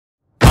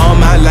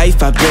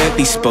life I've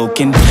barely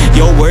spoken.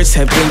 Your words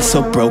have been so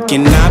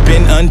broken. I've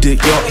been under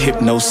your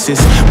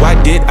hypnosis.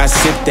 Why did I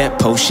sip that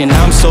potion?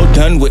 I'm so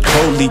done with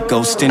holy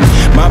ghosting.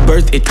 My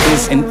birth, it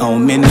is an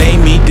omen. Lay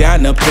me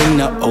down up in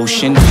the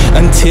ocean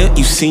until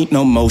you see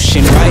no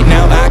motion. Right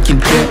now I can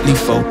barely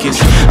focus.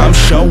 I'm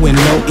showing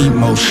no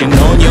emotion.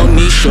 On your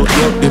knees, show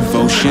your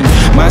devotion.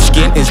 My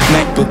skin is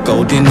black but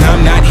golden.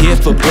 I'm not here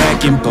for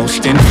bragging,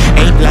 boasting.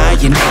 Ain't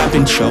lying, I've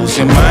been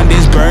chosen. Mind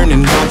is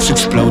burning, heart's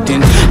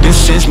exploding.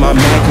 This is my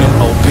magnum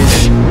opus.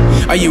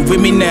 Are you with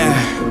me now?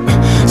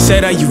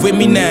 Said, are you with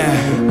me now?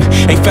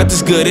 Ain't felt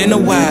this good in a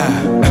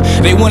while.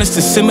 They want us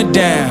to simmer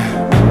down.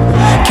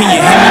 Can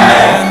you hear me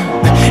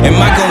now? Am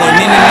I going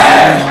in and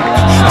out?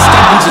 I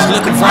stop and just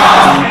look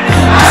around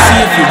to see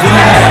if you're with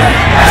me now.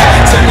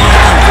 Tell me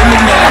if you're with me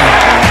now.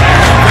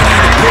 Ready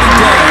to put it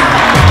down.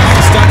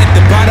 Start at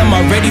the bottom,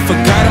 already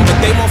forgot them, but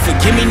they won't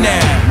forgive me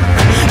now.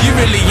 You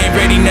really ain't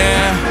ready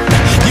now.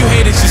 You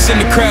haters just in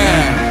the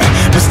crowd,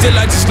 but still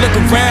I just look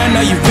around.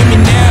 Are you with me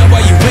now?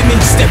 Are you with me?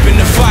 Step in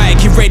the fire,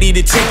 get ready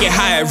to take it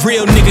higher.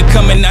 Real nigga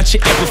coming out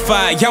your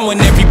amplified. Y'all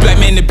want every black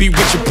man to be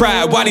rich and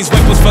pride. Why these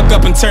white boys fuck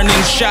up and turn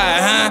into shy,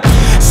 huh?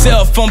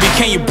 Cell phone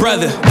became your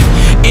brother.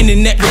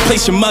 Internet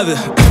replaced your mother.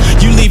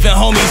 You leaving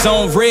homies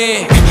on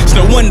red. It's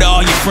no wonder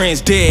all your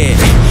friends dead.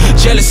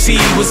 Jealousy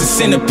was a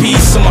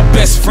centerpiece, so my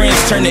best friends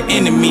turned to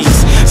enemies.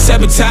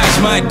 Sabotage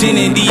my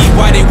identity.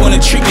 Why they wanna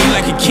treat me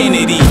like a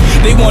Kennedy?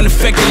 They wanna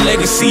affect the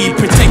legacy.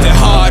 Protect the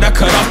heart, I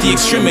cut off the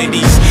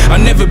extremities. I'll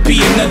never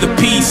be another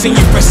piece in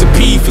your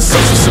recipe for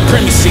social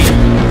supremacy.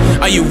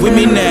 Are you with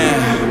me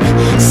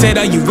now? Said,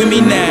 are you with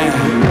me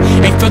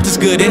now? Ain't felt this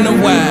good in a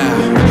while.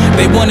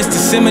 They want us to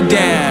simmer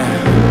down.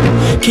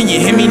 Can you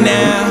hear me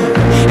now?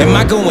 Am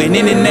I going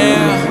in and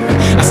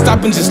out? I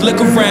stop and just look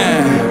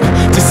around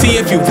to see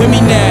if you're with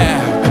me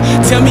now.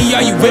 Tell me,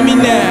 are you with me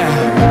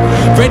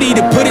now? Ready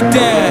to put it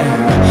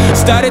down.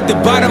 Start at the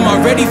bottom,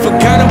 already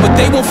forgot them, but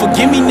they won't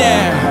forgive me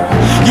now.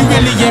 You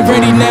really ain't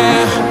ready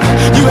now.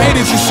 You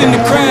haters just in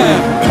the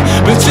crowd,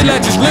 but still I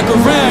just look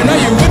around. Are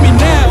you with me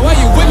now? Are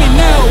you with me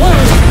now?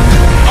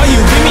 Are you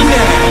with me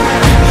now?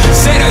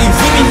 Said, are you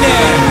with me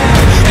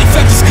now? Ain't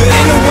felt this good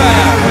in a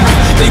while.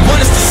 They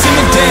want us to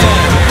simmer down.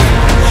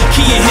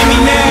 Can you hear me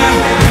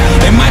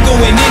now? Am I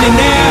going in and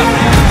out?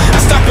 I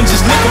stop and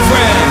just look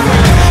around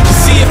to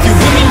see if you're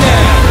with me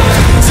now.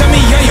 Tell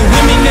me, are you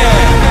with me now?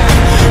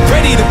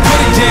 Ready to put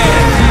it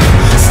down.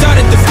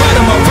 Start at the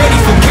bottom, already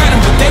forgot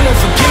them, but they won't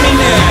forgive me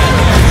now.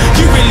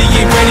 You really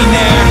ain't ready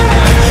now.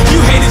 You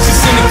haters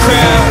just in the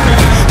crowd,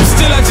 but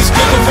still I just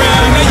look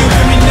around. Are you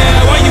with me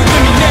now? Are you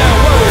with me now?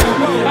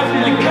 Whoa. I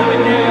feel it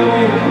coming now.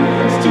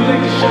 It's too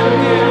late to shut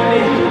it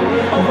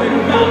down. I'm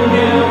waiting around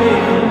now.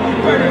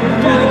 Burning the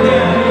valley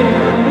down.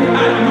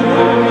 I don't know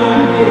where my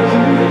mind is.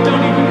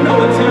 Don't even know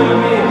what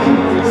time is.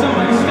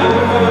 Somebody stop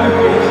the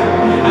virus.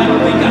 I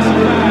don't think I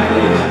survived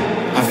this.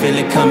 I feel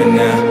it coming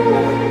now.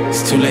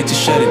 It's too late to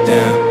shut it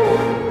down.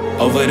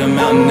 Over the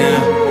mountain now.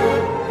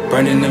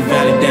 Burning the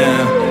valley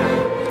down.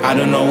 I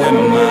don't know where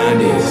my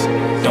mind is.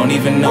 Don't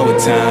even know what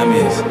time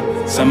is.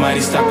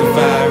 Somebody stop the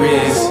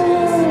virus.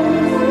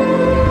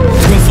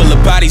 Room full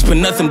of bodies, but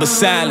nothing but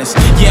silence.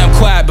 Yeah, I'm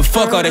quiet, but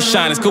fuck all that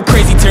shyness. Go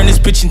crazy, turn this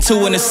bitch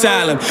into an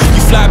asylum.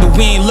 You fly, but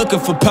we ain't looking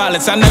for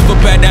pilots. I never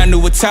bow down to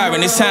a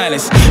tyrant, it's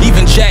highness.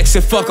 Even Jack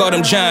said fuck all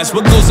them giants.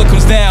 What goes up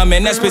comes down,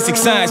 man, that's basic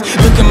science.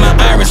 Look at my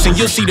iris and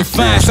you'll see the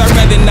fines. I'd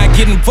rather not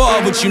get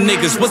involved with you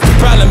niggas. What's the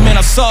problem, man?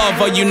 I'll solve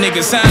all you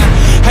niggas, huh?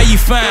 How you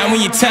find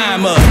when your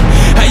time up?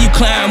 How you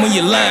climb when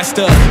your line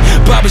stuck?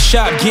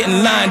 Barbershop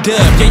getting lined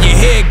up. Yeah, your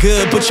head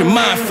good, but your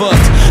mind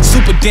fucked.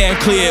 Super damn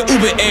clear,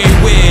 Uber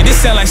everywhere. This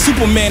sound like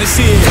Superman is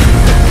here.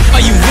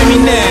 Are you with me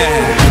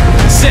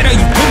now? Said, are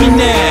you with me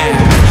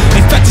now?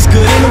 Ain't felt this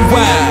good in a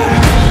while.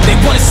 They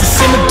want us to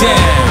simmer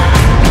down.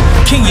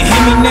 Can you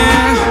hear me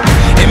now?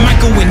 Am I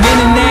going in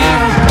and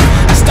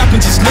out? I stop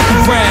and just look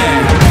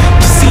around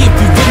to see if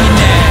you're with me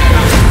now.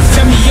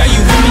 Tell me, are you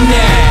with me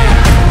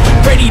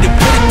now? Ready to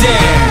put it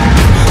down.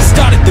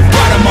 Start at the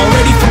bottom,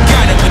 already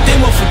forgot it, but they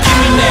won't forgive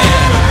me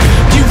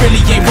now. You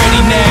really ain't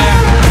ready now.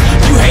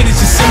 You haters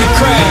just in the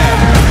crowd,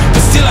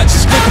 but still I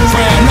just look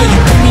around. Are you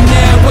with me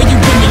now? Are you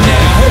with me now?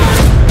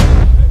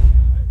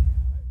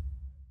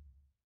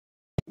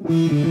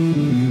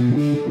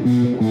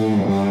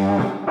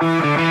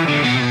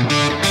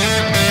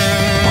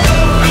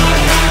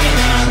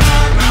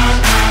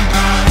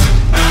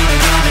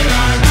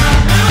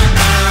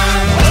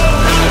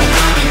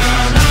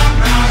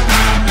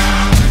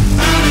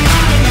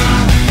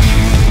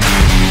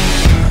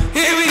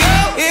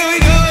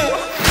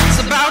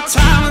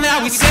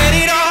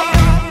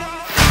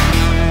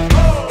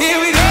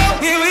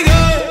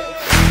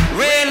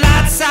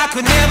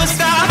 Could never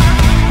stop.